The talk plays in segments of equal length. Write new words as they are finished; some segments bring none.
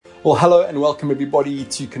Well, hello and welcome everybody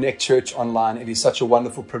to Connect Church Online. It is such a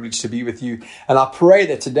wonderful privilege to be with you. And I pray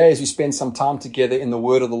that today as we spend some time together in the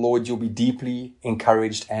word of the Lord, you'll be deeply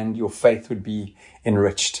encouraged and your faith would be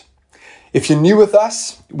enriched. If you're new with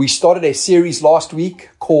us, we started a series last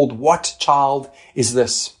week called What Child Is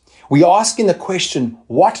This? We are asking the question,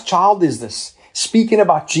 what child is this? Speaking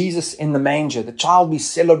about Jesus in the manger, the child we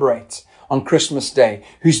celebrate on Christmas Day,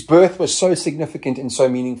 whose birth was so significant and so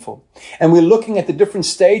meaningful. And we're looking at the different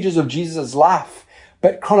stages of Jesus' life,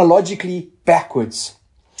 but chronologically backwards.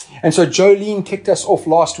 And so Jolene kicked us off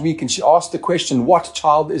last week and she asked the question, what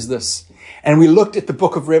child is this? And we looked at the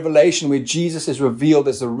book of Revelation where Jesus is revealed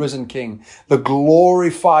as the risen King. The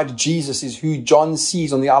glorified Jesus is who John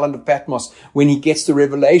sees on the island of Patmos when he gets the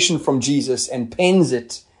revelation from Jesus and pens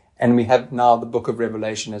it. And we have now the book of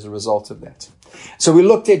Revelation as a result of that. So we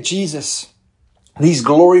looked at Jesus, these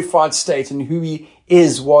glorified state and who he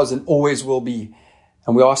is, was, and always will be.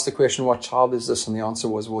 And we asked the question, what child is this? And the answer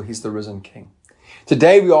was, well, he's the risen King.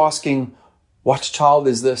 Today we're asking, what child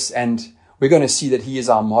is this? And we're going to see that he is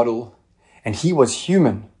our model and he was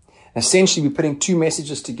human. And essentially, we're putting two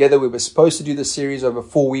messages together. We were supposed to do this series over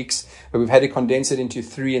 4 weeks, but we've had to condense it into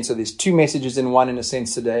 3. And so there's 2 messages in one in a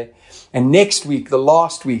sense today. And next week, the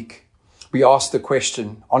last week, we ask the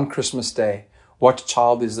question on Christmas Day, what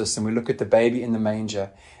child is this? And we look at the baby in the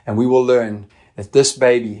manger and we will learn that this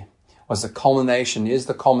baby was the culmination, is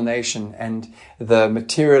the culmination and the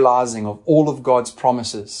materializing of all of God's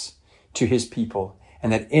promises to his people.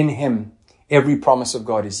 And that in him, every promise of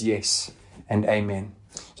God is yes and amen.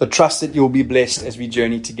 So trust that you'll be blessed as we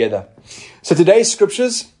journey together. So today's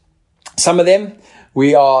scriptures, some of them,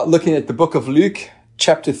 we are looking at the book of Luke,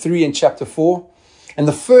 chapter 3 and chapter 4. And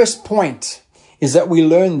the first point is that we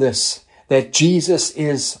learn this, that Jesus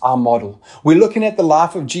is our model. We're looking at the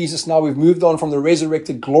life of Jesus now. We've moved on from the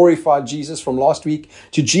resurrected, glorified Jesus from last week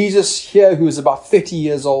to Jesus here who is about 30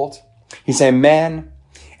 years old. He's a man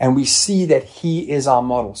and we see that he is our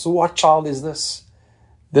model. So what child is this?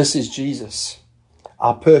 This is Jesus,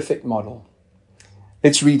 our perfect model.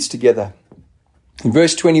 Let's read together. In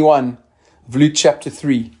verse 21 of Luke chapter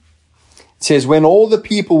 3, it says, when all the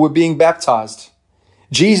people were being baptized,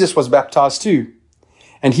 Jesus was baptized too,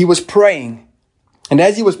 and he was praying. And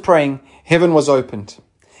as he was praying, heaven was opened,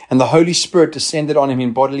 and the Holy Spirit descended on him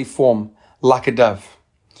in bodily form like a dove.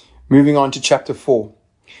 Moving on to chapter 4.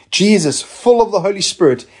 Jesus, full of the Holy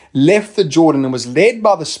Spirit, left the Jordan and was led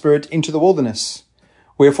by the Spirit into the wilderness,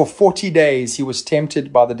 where for 40 days he was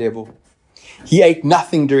tempted by the devil. He ate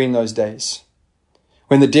nothing during those days.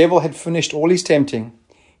 When the devil had finished all his tempting,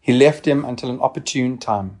 he left him until an opportune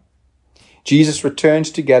time. Jesus returned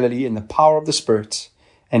to Galilee in the power of the Spirit,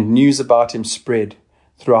 and news about him spread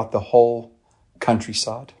throughout the whole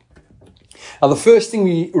countryside. Now, the first thing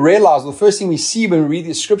we realize, the first thing we see when we read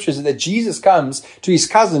these scriptures is that Jesus comes to his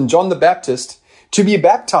cousin, John the Baptist, to be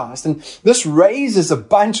baptized. And this raises a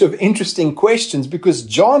bunch of interesting questions because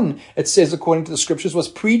John, it says according to the scriptures, was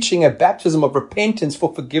preaching a baptism of repentance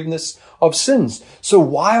for forgiveness of sins. So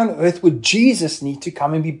why on earth would Jesus need to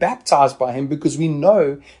come and be baptized by him? Because we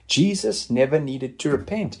know Jesus never needed to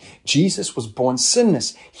repent. Jesus was born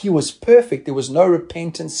sinless. He was perfect. There was no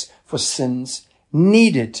repentance for sins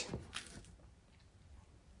needed.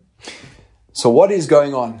 So what is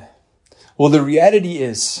going on? Well, the reality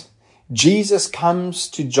is Jesus comes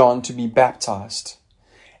to John to be baptized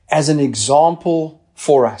as an example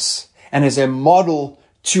for us and as a model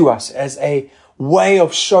to us, as a way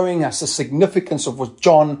of showing us the significance of what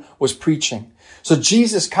John was preaching. So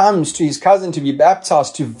Jesus comes to his cousin to be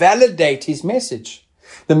baptized to validate his message.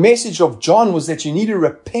 The message of John was that you need to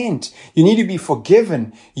repent. You need to be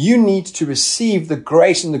forgiven. You need to receive the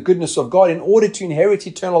grace and the goodness of God in order to inherit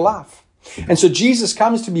eternal life. And so Jesus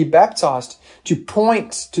comes to be baptized to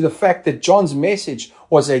point to the fact that John's message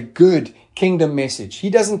was a good kingdom message.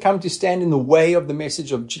 He doesn't come to stand in the way of the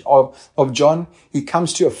message of John. He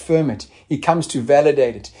comes to affirm it. He comes to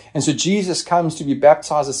validate it. And so Jesus comes to be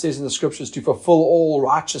baptized, it says in the scriptures, to fulfill all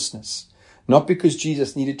righteousness. Not because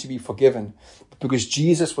Jesus needed to be forgiven, but because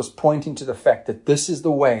Jesus was pointing to the fact that this is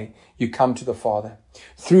the way you come to the Father.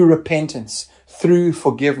 Through repentance, through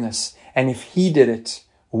forgiveness. And if he did it,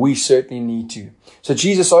 we certainly need to. So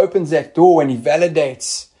Jesus opens that door and he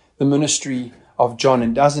validates the ministry of John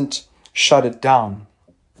and doesn't shut it down.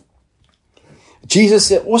 Jesus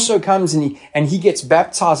also comes and he gets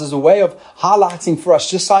baptized as a way of highlighting for us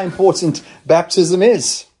just how important baptism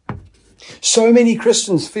is. So many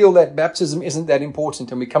Christians feel that baptism isn't that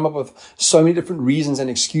important, and we come up with so many different reasons and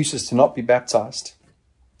excuses to not be baptized.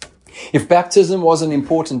 If baptism wasn't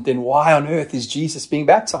important, then why on earth is Jesus being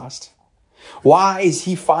baptized? Why is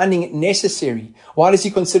he finding it necessary? Why does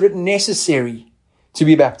he consider it necessary to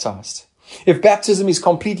be baptized? If baptism is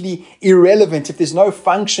completely irrelevant, if there's no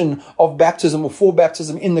function of baptism or for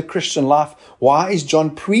baptism in the Christian life, why is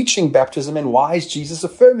John preaching baptism and why is Jesus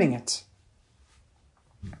affirming it?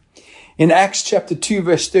 In Acts chapter 2,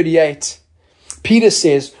 verse 38, Peter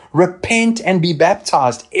says, "Repent and be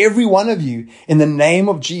baptized, every one of you, in the name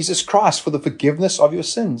of Jesus Christ for the forgiveness of your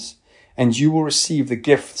sins, and you will receive the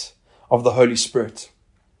gift of the Holy Spirit."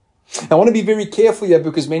 Now, I want to be very careful here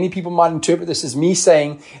because many people might interpret this as me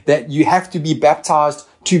saying that you have to be baptized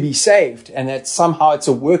to be saved and that somehow it's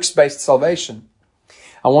a works-based salvation.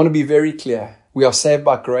 I want to be very clear. We are saved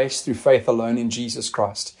by grace through faith alone in Jesus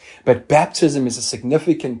Christ. But baptism is a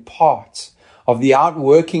significant part of the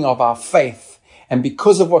outworking of our faith. And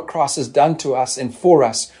because of what Christ has done to us and for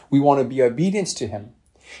us, we want to be obedient to him.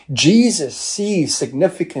 Jesus sees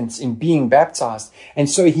significance in being baptized, and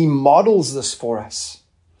so he models this for us.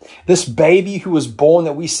 This baby who was born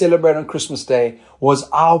that we celebrate on Christmas Day was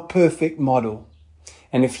our perfect model.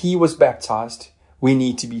 And if he was baptized, we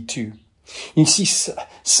need to be too. You see,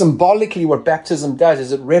 symbolically what baptism does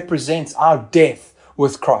is it represents our death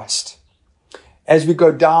with Christ. As we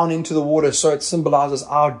go down into the water, so it symbolizes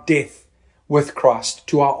our death with Christ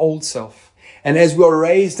to our old self. And as we are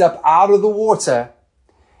raised up out of the water,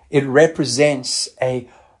 it represents a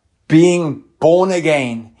being born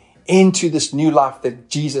again into this new life that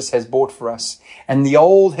Jesus has bought for us. And the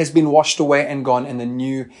old has been washed away and gone, and the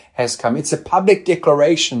new has come. It's a public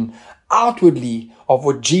declaration outwardly of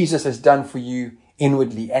what Jesus has done for you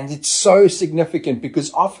inwardly. And it's so significant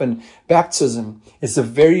because often baptism is the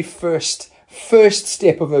very first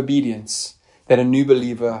step of obedience that a new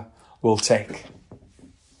believer will take.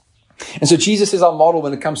 And so Jesus is our model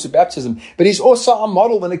when it comes to baptism, but he's also our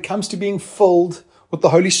model when it comes to being filled with the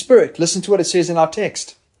Holy Spirit. Listen to what it says in our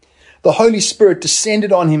text. The Holy Spirit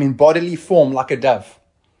descended on him in bodily form like a dove.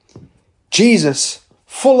 Jesus,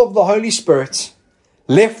 full of the Holy Spirit,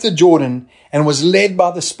 left the Jordan and was led by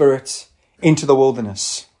the Spirit into the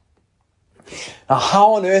wilderness. Now,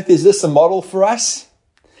 how on earth is this a model for us?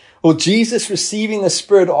 Well, Jesus receiving the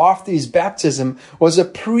Spirit after his baptism was a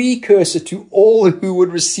precursor to all who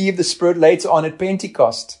would receive the Spirit later on at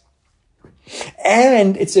Pentecost.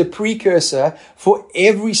 And it's a precursor for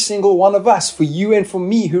every single one of us, for you and for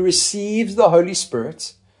me, who receives the Holy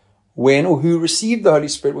Spirit who received the Holy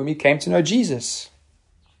Spirit when we came to know Jesus.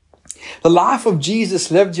 The life of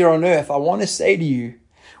Jesus lived here on earth, I want to say to you,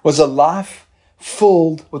 was a life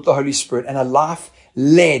filled with the Holy Spirit and a life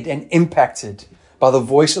led and impacted by the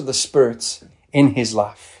voice of the Spirit in his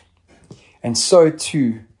life. And so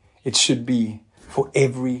too, it should be for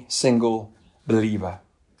every single believer.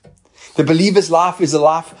 The believer's life is a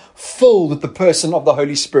life filled with the person of the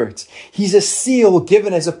Holy Spirit. He's a seal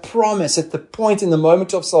given as a promise at the point in the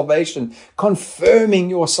moment of salvation, confirming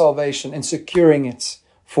your salvation and securing it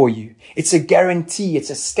for you. It's a guarantee, it's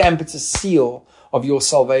a stamp, it's a seal of your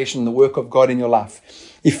salvation, the work of God in your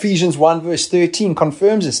life. Ephesians 1 verse 13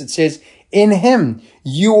 confirms this. It says, "In him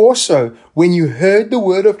you also, when you heard the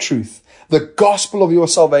word of truth, the gospel of your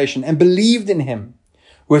salvation, and believed in him,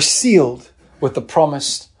 were sealed with the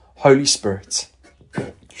promised Holy Spirit."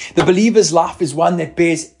 The believer's life is one that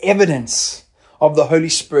bears evidence of the Holy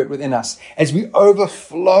Spirit within us as we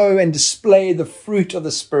overflow and display the fruit of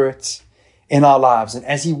the Spirit in our lives. And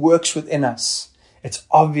as he works within us, it's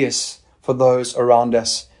obvious for those around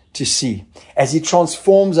us to see as he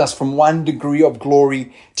transforms us from one degree of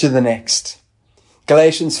glory to the next.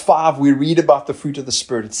 Galatians 5, we read about the fruit of the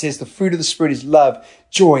Spirit. It says the fruit of the Spirit is love,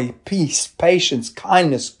 joy, peace, patience,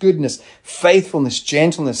 kindness, goodness, faithfulness,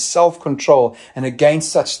 gentleness, self-control, and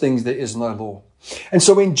against such things there is no law. And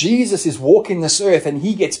so when Jesus is walking this earth and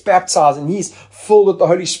he gets baptized and he's filled with the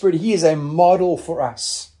Holy Spirit, he is a model for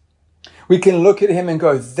us. We can look at him and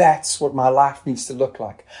go, that's what my life needs to look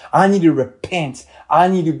like. I need to repent. I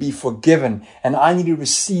need to be forgiven. And I need to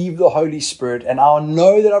receive the Holy Spirit. And I'll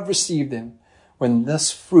know that I've received him when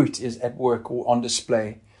this fruit is at work or on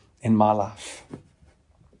display in my life.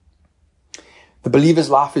 The believer's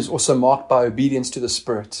life is also marked by obedience to the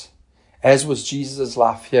Spirit, as was Jesus'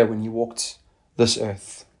 life here when he walked this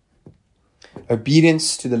earth.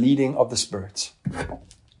 Obedience to the leading of the Spirit.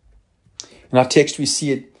 In our text, we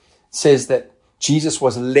see it says that Jesus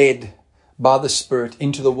was led by the Spirit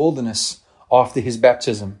into the wilderness after his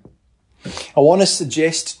baptism. I want to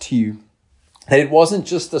suggest to you that it wasn't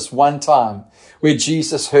just this one time where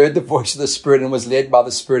Jesus heard the voice of the Spirit and was led by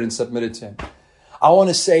the Spirit and submitted to him. I want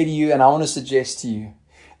to say to you, and I want to suggest to you,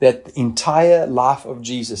 that the entire life of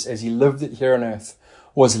Jesus as he lived it here on earth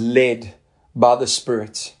was led by the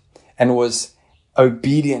Spirit and was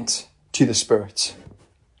obedient to the Spirit.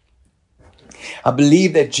 I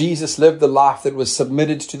believe that Jesus lived a life that was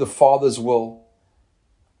submitted to the Father's will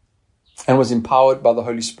and was empowered by the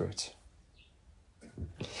Holy Spirit.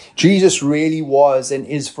 Jesus really was and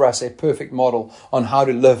is for us a perfect model on how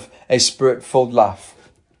to live a Spirit-filled life.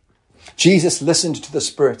 Jesus listened to the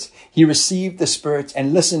Spirit. He received the Spirit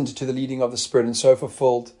and listened to the leading of the Spirit, and so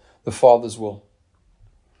fulfilled the Father's will.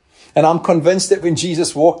 And I'm convinced that when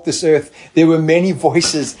Jesus walked this earth, there were many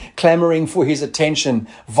voices clamoring for his attention,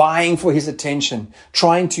 vying for his attention,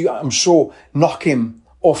 trying to, I'm sure, knock him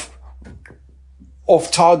off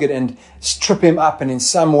target and strip him up and in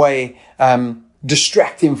some way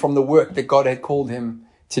distract him from the work that God had called him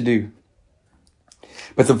to do.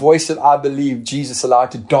 But the voice that I believe Jesus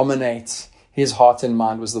allowed to dominate his heart and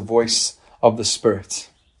mind was the voice of the Spirit.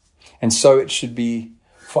 And so it should be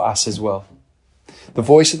for us as well. The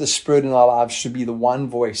voice of the Spirit in our lives should be the one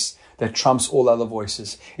voice that trumps all other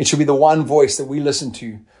voices. It should be the one voice that we listen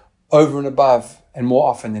to over and above and more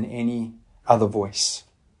often than any other voice.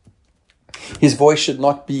 His voice should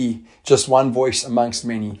not be just one voice amongst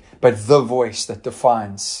many, but the voice that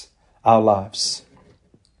defines our lives.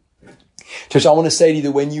 Church, I want to say to you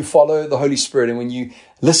that when you follow the Holy Spirit and when you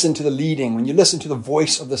listen to the leading, when you listen to the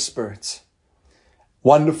voice of the Spirit,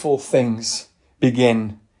 wonderful things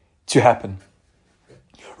begin to happen.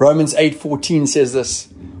 Romans 8:14 says this,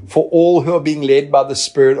 "For all who are being led by the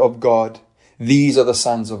Spirit of God, these are the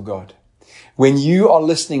sons of God." When you are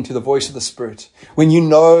listening to the voice of the Spirit, when you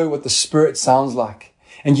know what the Spirit sounds like,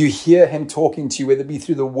 and you hear him talking to you, whether it be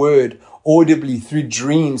through the word, audibly, through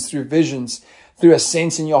dreams, through visions, through a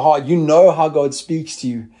sense in your heart, you know how God speaks to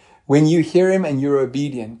you. When you hear him and you're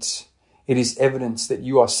obedient, it is evidence that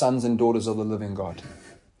you are sons and daughters of the living God.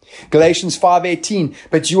 Galatians 5:18,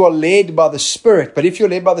 "But you are led by the Spirit." But if you're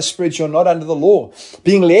led by the Spirit, you're not under the law.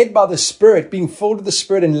 Being led by the Spirit, being filled with the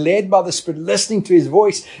Spirit and led by the Spirit, listening to his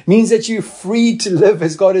voice, means that you're free to live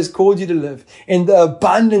as God has called you to live, in the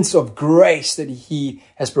abundance of grace that he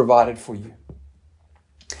has provided for you.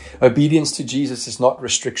 Obedience to Jesus is not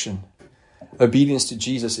restriction. Obedience to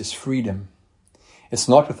Jesus is freedom. It's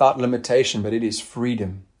not without limitation, but it is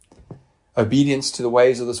freedom. Obedience to the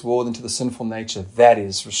ways of this world and to the sinful nature, that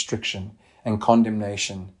is restriction and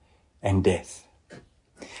condemnation and death.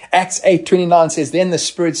 Acts 8:29 says, "Then the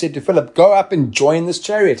Spirit said to Philip, 'Go up and join this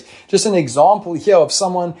chariot.'" Just an example here of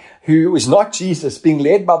someone who is not Jesus being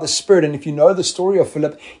led by the Spirit. And if you know the story of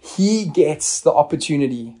Philip, he gets the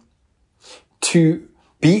opportunity to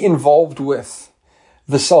be involved with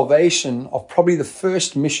the salvation of probably the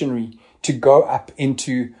first missionary to go up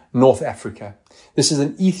into North Africa. This is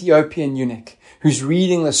an Ethiopian eunuch who's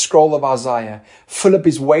reading the scroll of Isaiah. Philip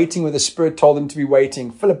is waiting where the Spirit told him to be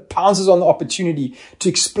waiting. Philip pounces on the opportunity to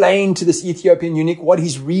explain to this Ethiopian eunuch what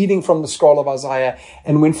he's reading from the scroll of Isaiah.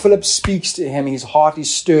 And when Philip speaks to him, his heart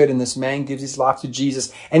is stirred and this man gives his life to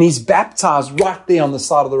Jesus. And he's baptized right there on the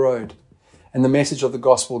side of the road. And the message of the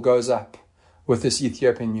gospel goes up with this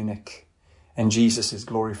Ethiopian eunuch. And Jesus is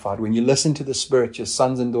glorified. When you listen to the Spirit, you're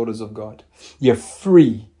sons and daughters of God. You're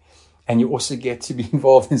free. And you also get to be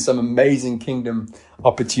involved in some amazing kingdom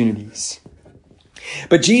opportunities.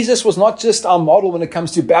 But Jesus was not just our model when it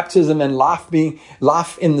comes to baptism and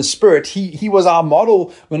life in the Spirit. He was our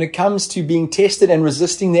model when it comes to being tested and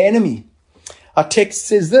resisting the enemy. Our text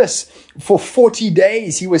says this, "For 40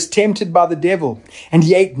 days he was tempted by the devil, and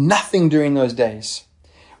he ate nothing during those days.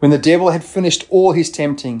 When the devil had finished all his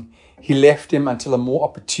tempting, he left him until a more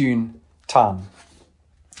opportune time."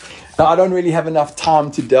 Now, I don't really have enough time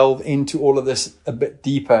to delve into all of this a bit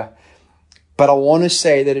deeper, but I want to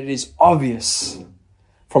say that it is obvious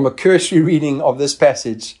from a cursory reading of this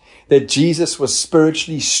passage that Jesus was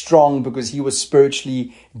spiritually strong because he was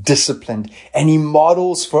spiritually disciplined. And he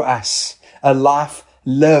models for us a life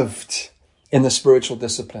lived in the spiritual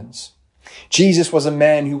disciplines. Jesus was a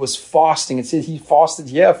man who was fasting. It says he fasted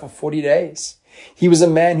here for 40 days. He was a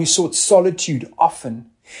man who sought solitude often.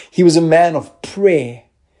 He was a man of prayer.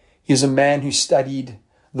 He was a man who studied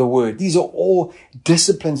the word. These are all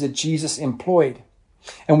disciplines that Jesus employed.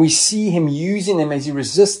 And we see him using them as he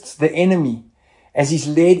resists the enemy, as he's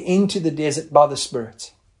led into the desert by the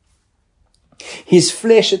Spirit. His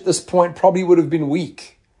flesh at this point probably would have been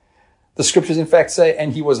weak. The scriptures in fact say,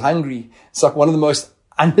 and he was hungry. It's like one of the most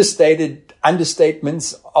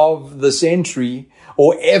understatements of the century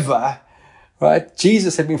or ever. Right?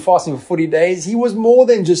 Jesus had been fasting for 40 days. He was more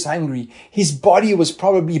than just hungry. His body was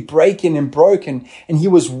probably breaking and broken, and he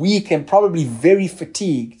was weak and probably very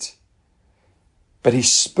fatigued. But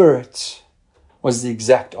his spirit was the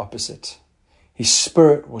exact opposite. His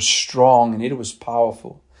spirit was strong and it was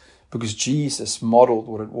powerful because Jesus modeled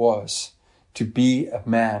what it was to be a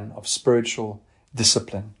man of spiritual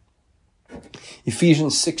discipline.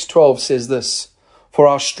 Ephesians 6:12 says this, "For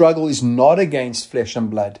our struggle is not against flesh and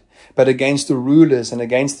blood, but against the rulers and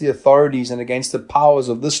against the authorities and against the powers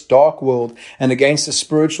of this dark world and against the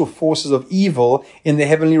spiritual forces of evil in the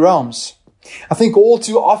heavenly realms." I think all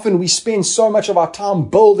too often we spend so much of our time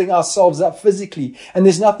building ourselves up physically, and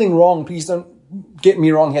there's nothing wrong. Please don't get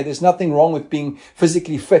me wrong here. There's nothing wrong with being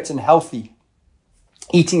physically fit and healthy,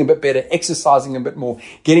 eating a bit better, exercising a bit more,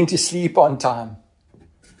 getting to sleep on time.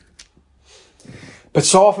 But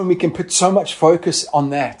so often we can put so much focus on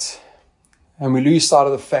that, and we lose sight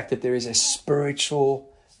of the fact that there is a spiritual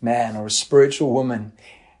man or a spiritual woman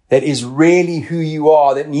that is really who you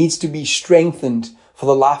are, that needs to be strengthened for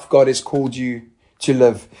the life God has called you to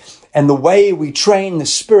live. And the way we train the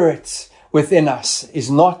spirit within us is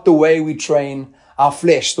not the way we train our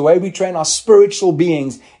flesh. The way we train our spiritual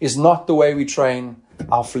beings is not the way we train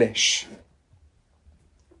our flesh.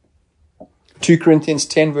 2 Corinthians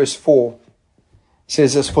 10 verse 4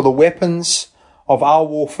 says this, "For the weapons of our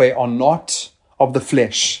warfare are not of the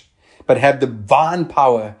flesh, but have divine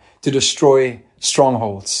power to destroy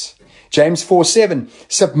strongholds." James 4:7,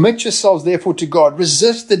 "Submit yourselves therefore to God,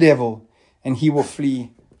 resist the devil, and he will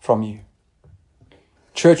flee from you."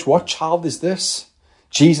 Church, what child is this?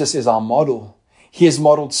 Jesus is our model. He has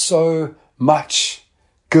modeled so much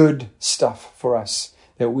good stuff for us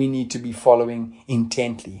that we need to be following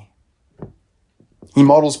intently. He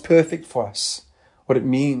models perfect for us what it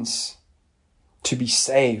means to be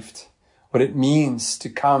saved, what it means to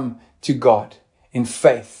come to God in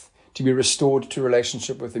faith, to be restored to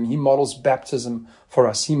relationship with Him. He models baptism for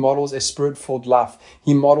us. He models a spirit-filled life.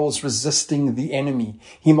 He models resisting the enemy.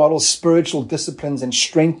 He models spiritual disciplines and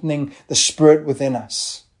strengthening the spirit within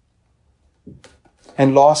us.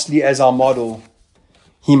 And lastly, as our model,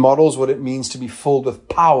 He models what it means to be filled with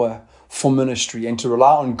power for ministry and to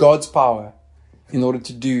rely on God's power in order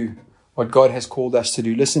to do what God has called us to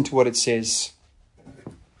do. Listen to what it says.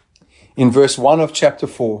 In verse 1 of chapter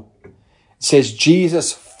 4, it says,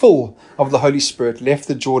 "Jesus, full of the Holy Spirit, left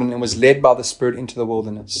the Jordan and was led by the Spirit into the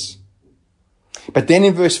wilderness." But then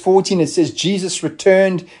in verse 14, it says, "Jesus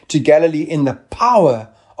returned to Galilee in the power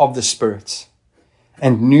of the Spirit,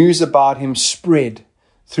 and news about Him spread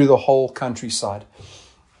through the whole countryside."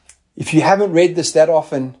 If you haven't read this that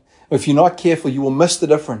often, or if you're not careful, you will miss the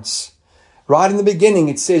difference. Right in the beginning,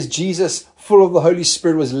 it says Jesus, full of the Holy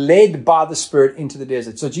Spirit, was led by the Spirit into the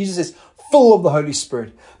desert. So Jesus is full of the Holy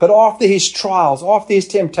Spirit. But after His trials, after His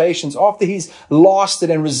temptations, after He's lasted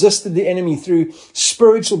and resisted the enemy through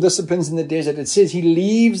spiritual disciplines in the desert, it says He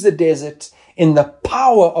leaves the desert in the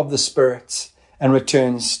power of the Spirit and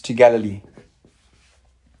returns to Galilee.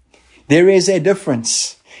 There is a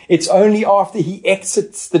difference. It's only after He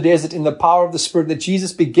exits the desert in the power of the Spirit that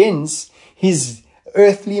Jesus begins His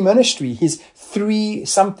earthly ministry, His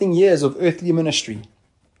 3-something years of earthly ministry.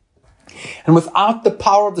 And without the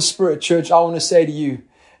power of the Spirit, church, I want to say to you,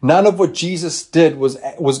 none of what Jesus did was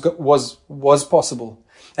possible.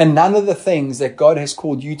 And none of the things that God has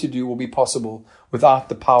called you to do will be possible without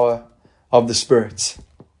the power of the Spirit.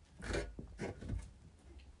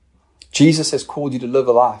 Jesus has called you to live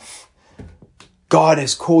a life. God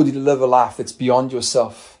has called you to live a life that's beyond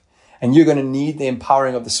yourself. And you're going to need the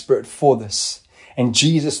empowering of the Spirit for this. And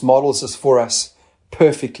Jesus models this for us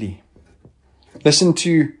perfectly. Listen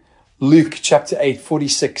to Luke chapter 8,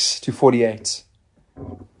 46 to 48.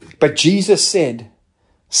 "But Jesus said,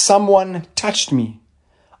 'Someone touched me.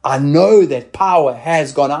 I know that power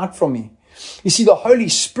has gone out from me.'" You see, the Holy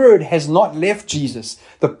Spirit has not left Jesus.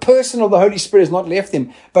 The person of the Holy Spirit has not left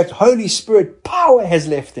Him, but Holy Spirit power has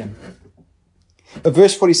left Him.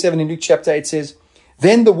 Verse 47 in Luke chapter 8 says,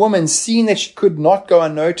 "Then the woman, seeing that she could not go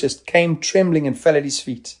unnoticed, came trembling and fell at His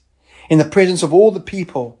feet. In the presence of all the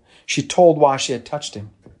people, she told why she had touched Him,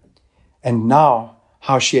 and now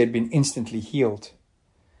how she had been instantly healed.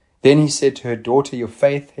 Then He said to her, 'Daughter, your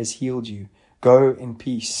faith has healed you. Go in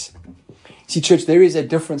peace.'" See, church, there is a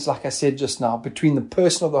difference, like I said just now, between the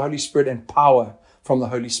person of the Holy Spirit and power from the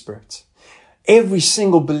Holy Spirit. Every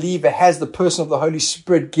single believer has the person of the Holy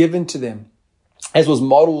Spirit given to them, as was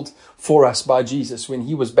modeled for us by Jesus when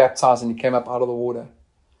He was baptized and He came up out of the water.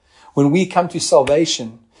 When we come to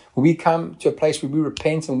salvation, when we come to a place where we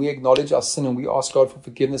repent and we acknowledge our sin and we ask God for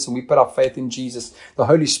forgiveness and we put our faith in Jesus, the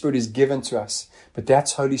Holy Spirit is given to us. But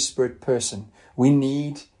that's Holy Spirit person. We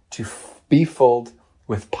need to be filled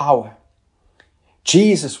with power.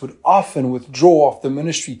 Jesus would often withdraw off the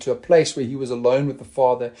ministry to a place where He was alone with the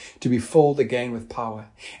Father to be filled again with power.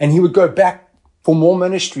 And He would go back for more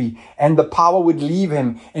ministry, and the power would leave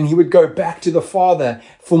him, and he would go back to the Father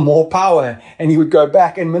for more power, and he would go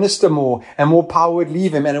back and minister more, and more power would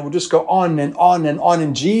leave him, and it would just go on and on and on.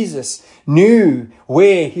 And Jesus knew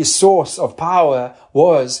where his source of power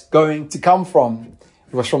was going to come from.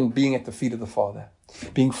 It was from being at the feet of the Father,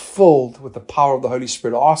 being filled with the power of the Holy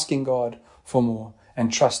Spirit, asking God for more,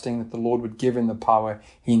 and trusting that the Lord would give him the power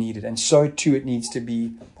he needed. And so too it needs to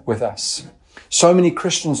be with us. So many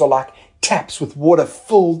Christians are like taps with water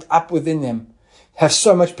filled up within them, have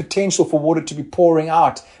so much potential for water to be pouring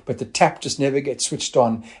out, but the tap just never gets switched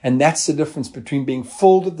on. And that's the difference between being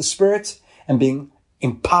filled with the Spirit and being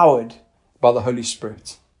empowered by the Holy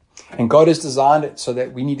Spirit. And God has designed it so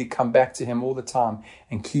that we need to come back to him all the time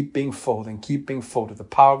and keep being filled with the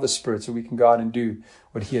power of the Spirit, so we can go out and do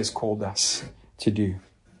what he has called us to do.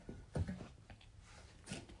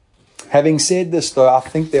 Having said this, though, I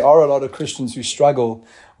think there are a lot of Christians who struggle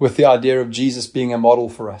with the idea of Jesus being a model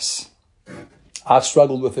for us. I've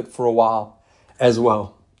struggled with it for a while as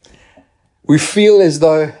well. We feel as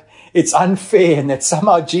though it's unfair and that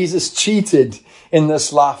somehow Jesus cheated in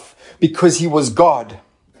this life because he was God.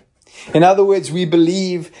 In other words, we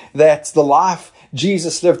believe that the life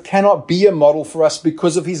Jesus lived cannot be a model for us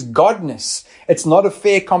because of his godness. It's not a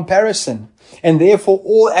fair comparison. And therefore,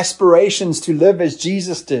 all aspirations to live as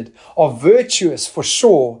Jesus did are virtuous for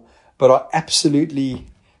sure, but are absolutely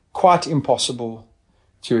quite impossible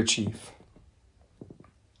to achieve.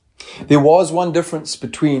 There was one difference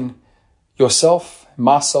between yourself,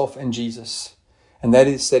 myself, and Jesus, and that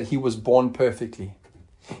is that he was born perfectly.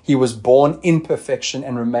 He was born in perfection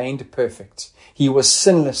and remained perfect. He was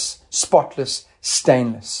sinless, spotless,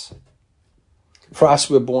 stainless. For us,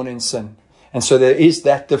 we're born in sin. And so there is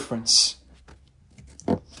that difference.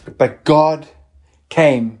 But God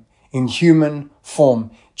came in human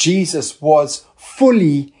form. Jesus was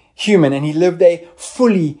fully human, and he lived a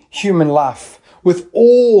fully human life with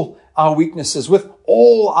all our weaknesses, with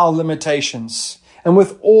all our limitations, and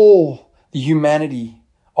with all the humanity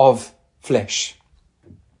of flesh.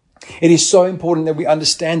 It is so important that we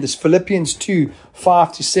understand this. Philippians 2,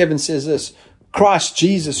 5-7 says this: Christ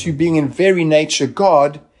Jesus, who being in very nature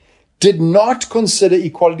God, did not consider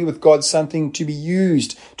equality with God something to be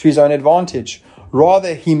used to his own advantage.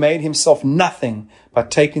 Rather, he made himself nothing by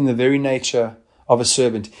taking the very nature of a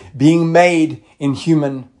servant, being made in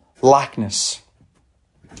human likeness.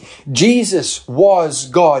 Jesus was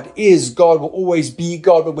God, is God, will always be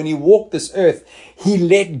God. But when he walked this earth, he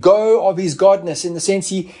let go of his godness, in the sense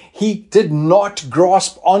he did not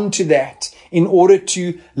grasp onto that in order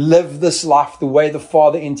to live this life the way the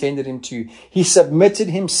Father intended him to. He submitted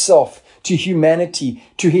himself to humanity,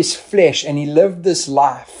 to his flesh, and he lived this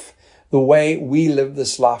life the way we live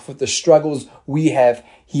this life, with the struggles we have.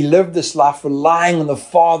 He lived this life relying on the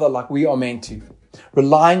Father like we are meant to,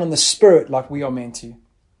 relying on the Spirit like we are meant to,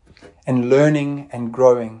 and learning and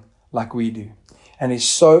growing like we do. And it's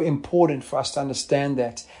so important for us to understand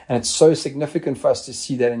that, and it's so significant for us to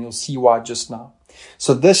see that, and you'll see why just now.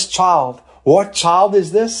 So this child, what child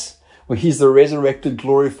is this? Well, he's the resurrected,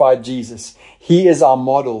 glorified Jesus. He is our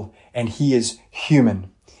model, and he is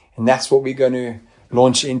human. And that's what we're going to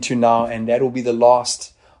launch into now, and that will be the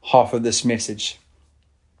last half of this message.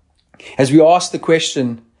 As we ask the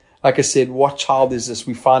question, like I said, what child is this?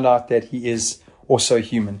 We find out that he is also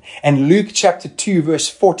human. And Luke chapter 2 verse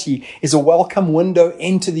 40 is a welcome window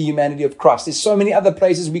into the humanity of Christ. There's so many other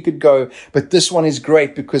places we could go, but this one is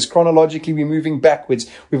great because chronologically we're moving backwards.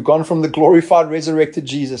 We've gone from the glorified, resurrected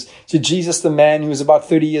Jesus to Jesus the man who was about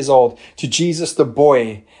 30 years old, to Jesus the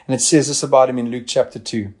boy. And it says this about him in Luke chapter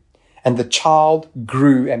 2. And the child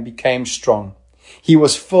grew and became strong. He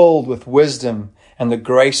was filled with wisdom, and the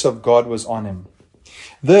grace of God was on him.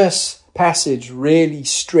 This passage really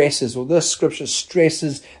stresses, or this scripture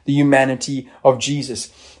stresses, the humanity of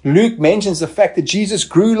Jesus. Luke mentions the fact that Jesus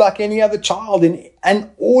grew like any other child in an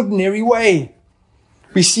ordinary way.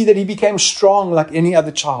 We see that he became strong like any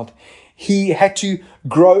other child. He had to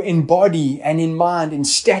grow in body and in mind, in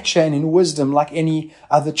stature and in wisdom like any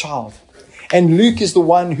other child. And Luke is the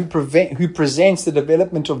one who presents the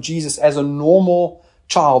development of Jesus as a normal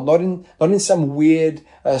child, not in some weird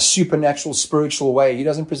supernatural spiritual way. He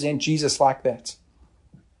doesn't present Jesus like that.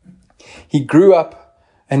 He grew up,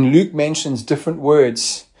 and Luke mentions different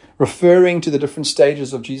words referring to the different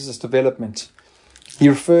stages of Jesus' development. He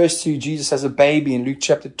refers to Jesus as a baby in Luke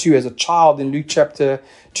chapter 2, as a child in Luke chapter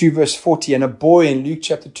 2 verse 40, and a boy in Luke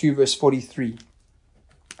chapter 2 verse 43.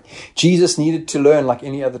 Jesus needed to learn like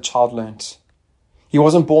any other child learnt. He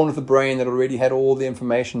wasn't born with a brain that already had all the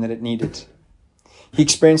information that it needed. He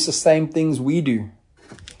experienced the same things we do.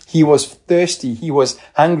 He was thirsty. He was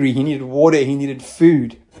hungry. He needed water. He needed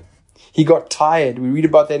food. He got tired. We read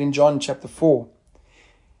about that in John chapter 4.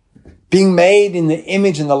 Being made in the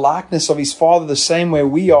image and the likeness of his Father the same way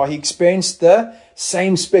we are, he experienced the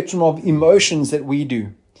same spectrum of emotions that we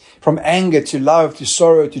do. From anger to love to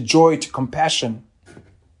sorrow to joy to compassion.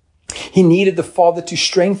 He needed the Father to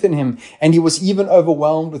strengthen him, and he was even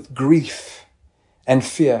overwhelmed with grief and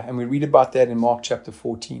fear. And we read about that in Mark chapter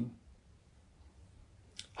 14.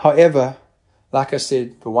 However, like I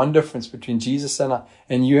said, the one difference between Jesus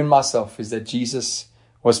and you and myself is that Jesus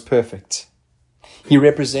was perfect. He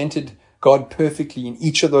represented God perfectly in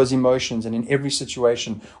each of those emotions and in every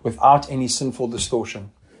situation without any sinful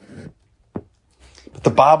distortion. But the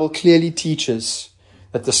Bible clearly teaches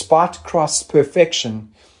that despite Christ's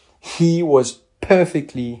perfection, he was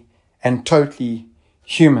perfectly and totally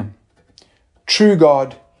human. True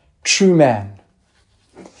God, true man.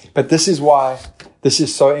 But this is why this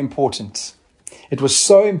is so important. It was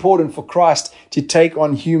so important for Christ to take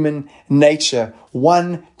on human nature,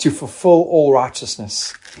 one, to fulfill all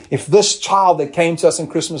righteousness. If this child that came to us on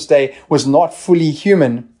Christmas Day was not fully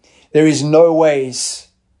human, there is no ways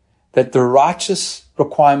that the righteous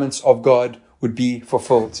requirements of God would be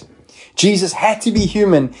fulfilled. Jesus had to be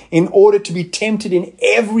human in order to be tempted in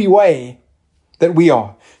every way that we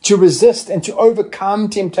are, to resist and to overcome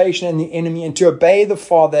temptation and the enemy, and to obey the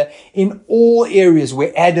Father in all areas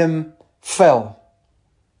where Adam fell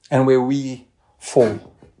and where we fall.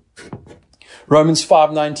 Romans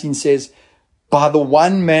 5:19 says, by the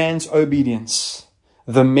one man's obedience,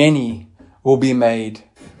 the many will be made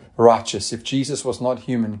righteous. If Jesus was not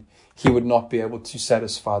human, he would not be able to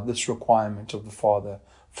satisfy this requirement of the Father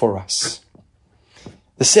for us.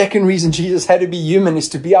 The second reason Jesus had to be human is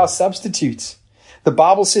to be our substitute. The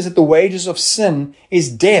Bible says that the wages of sin is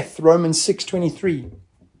death, Romans 6:23.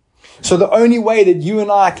 So the only way that you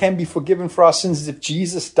and I can be forgiven for our sins is if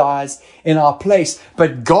Jesus dies in our place.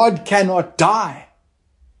 But God cannot die.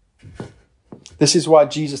 This is why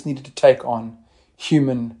Jesus needed to take on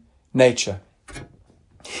human nature.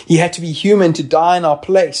 He had to be human to die in our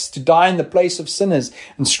place, to die in the place of sinners.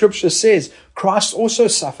 And Scripture says Christ also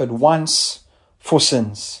suffered once for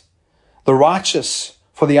sins, the righteous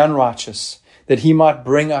for the unrighteous, that he might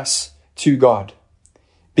bring us to God,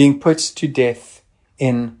 being put to death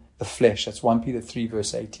in the flesh. That's 1 Peter 3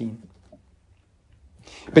 verse 18.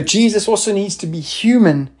 But Jesus also needs to be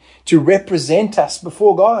human to represent us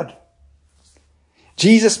before God.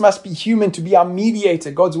 Jesus must be human to be our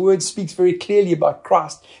mediator. God's word speaks very clearly about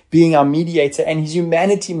Christ being our mediator, and his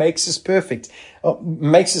humanity makes us perfect,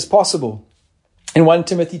 makes us possible. In 1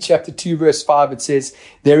 Timothy chapter 2 verse 5, it says,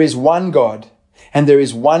 there is one God and there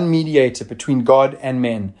is one mediator between God and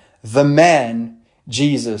men, the man,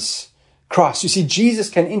 Jesus Christ. You see, Jesus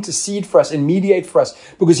can intercede for us and mediate for us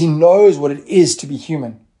because he knows what it is to be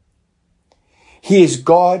human. He is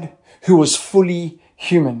God who was fully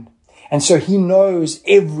human. And so he knows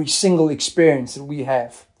every single experience that we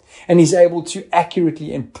have. And he's able to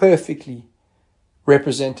accurately and perfectly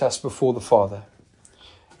represent us before the Father.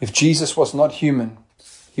 If Jesus was not human,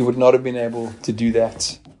 he would not have been able to do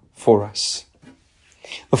that for us.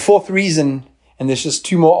 The fourth reason, and there's just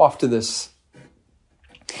two more after this,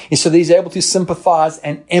 is so that he's able to sympathize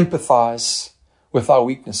and empathize with our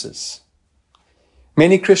weaknesses.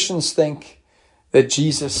 Many Christians think that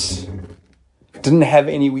Jesus didn't have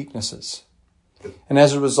any weaknesses. And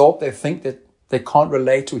as a result, they think that they can't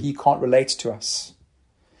relate, or he can't relate to us.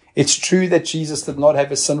 It's true that Jesus did not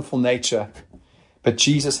have a sinful nature, but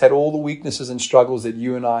Jesus had all the weaknesses and struggles that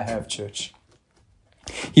you and I have, church.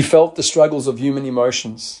 He felt the struggles of human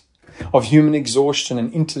emotions, of human exhaustion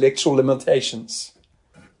and intellectual limitations.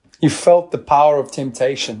 He felt the power of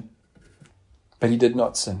temptation, but he did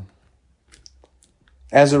not sin.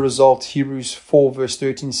 As a result, Hebrews 4 verse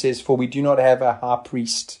 13 says, for we do not have a high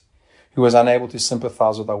priest who was unable to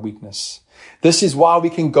sympathize with our weakness. This is why we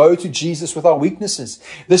can go to Jesus with our weaknesses.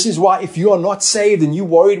 This is why if you are not saved and you're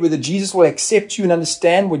worried whether Jesus will accept you and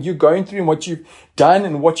understand what you're going through and what you've done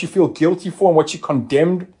and what you feel guilty for and what you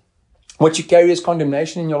condemned, what you carry as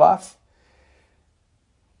condemnation in your life,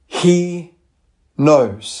 he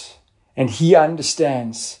knows and he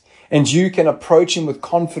understands, and you can approach him with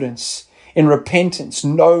confidence in repentance,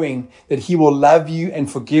 knowing that he will love you and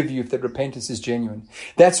forgive you if that repentance is genuine.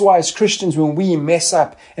 That's why as Christians, when we mess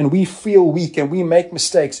up and we feel weak and we make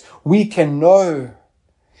mistakes, we can know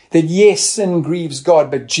that yes, sin grieves God,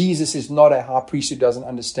 but Jesus is not a high priest who doesn't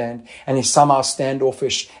understand and is somehow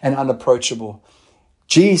standoffish and unapproachable.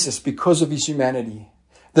 Jesus, because of his humanity,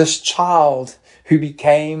 this child who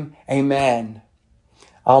became a man,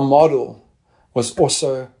 our model, was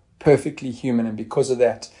also perfectly human, and because of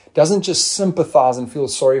that, doesn't just sympathize and feel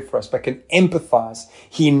sorry for us, but can empathize.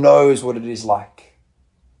 He knows what it is like.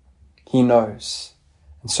 He knows.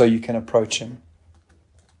 And so you can approach him.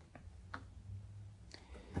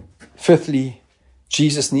 Fifthly,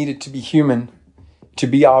 Jesus needed to be human to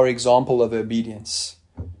be our example of obedience.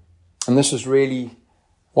 And this was really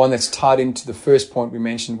one that's tied into the first point we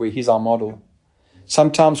mentioned, where he's our model.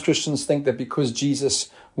 Sometimes Christians think that because Jesus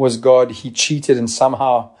was God, he cheated and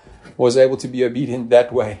somehow was able to be obedient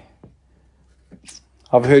that way.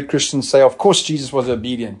 I've heard Christians say, of course Jesus was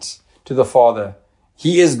obedient to the Father.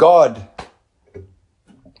 He is God.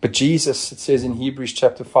 But Jesus, it says in Hebrews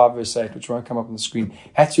chapter 5, verse 8, which won't come up on the screen,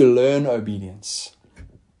 had to learn obedience.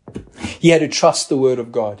 He had to trust the word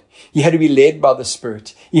of God. He had to be led by the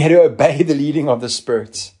Spirit. He had to obey the leading of the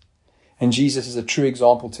Spirit. And Jesus is a true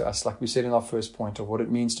example to us, like we said in our first point, of what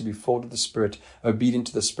it means to be filled with the Spirit, obedient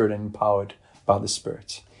to the Spirit, and empowered by the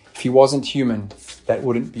Spirit. If he wasn't human, that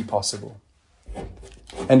wouldn't be possible.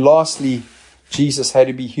 And lastly, Jesus had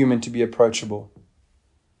to be human to be approachable.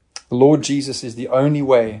 The Lord Jesus is the only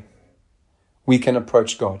way we can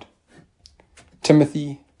approach God.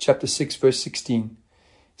 Timothy chapter 6 verse 16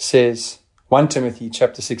 says, 1 Timothy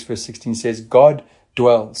chapter 6 verse 16 says, God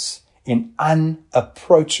dwells in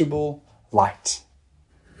unapproachable light.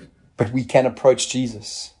 But we can approach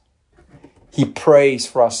Jesus. He prays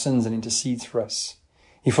for our sins and intercedes for us.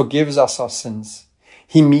 He forgives us our sins.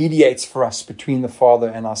 He mediates for us between the Father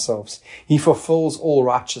and ourselves. He fulfills all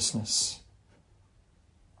righteousness.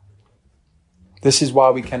 This is why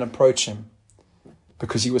we can approach him,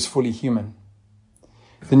 because he was fully human.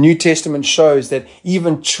 The New Testament shows that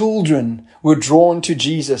even children were drawn to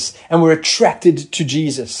Jesus and were attracted to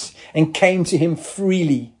Jesus and came to him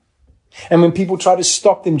freely. And when people tried to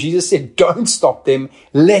stop them, Jesus said, don't stop them,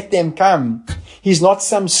 let them come. He's not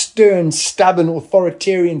some stern, stubborn,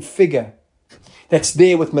 authoritarian figure that's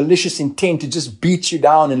there with malicious intent to just beat you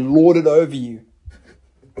down and lord it over you.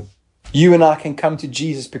 You and I can come to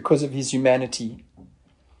Jesus because of his humanity.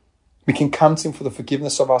 We can come to him for the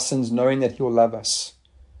forgiveness of our sins, knowing that he will love us,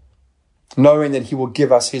 knowing that he will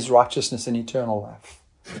give us his righteousness and eternal life.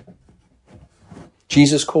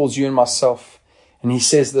 Jesus calls you and myself, and he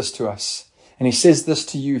says this to us. And he says this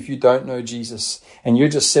to you if you don't know Jesus, and you're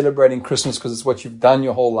just celebrating Christmas because it's what you've done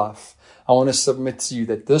your whole life. I want to submit to you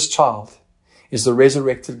that this child is the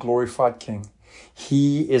resurrected, glorified King.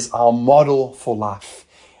 He is our model for life.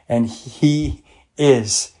 And he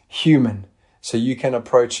is human, so you can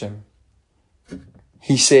approach him.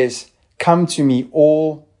 He says, come to me,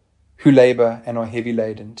 all who labor and are heavy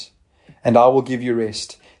laden, and I will give you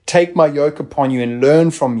rest. Take my yoke upon you and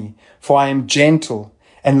learn from me, for I am gentle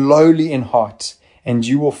and lowly in heart, and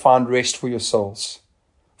you will find rest for your souls.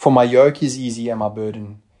 For my yoke is easy and my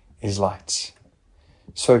burden is light.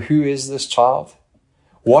 So who is this child?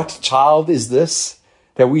 What child is this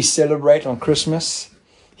that we celebrate on Christmas?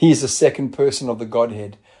 He is the second person of the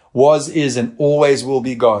Godhead, was, is, and always will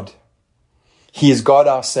be God. He is God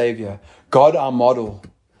our Savior, God our model,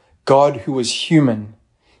 God who is human.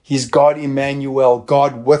 He's God Emmanuel,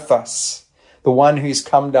 God with us, the one who's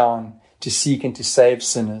come down to seek and to save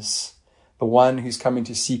sinners, the one who's coming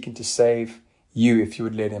to seek and to save you if you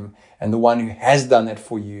would let him, and the one who has done that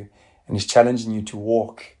for you and is challenging you to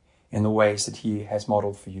walk in the ways that he has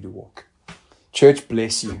modeled for you to walk. Church,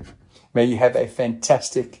 bless you. May you have a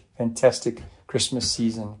fantastic, fantastic Christmas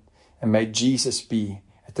season, and may Jesus be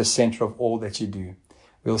at the center of all that you do.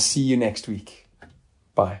 We'll see you next week.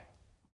 Bye.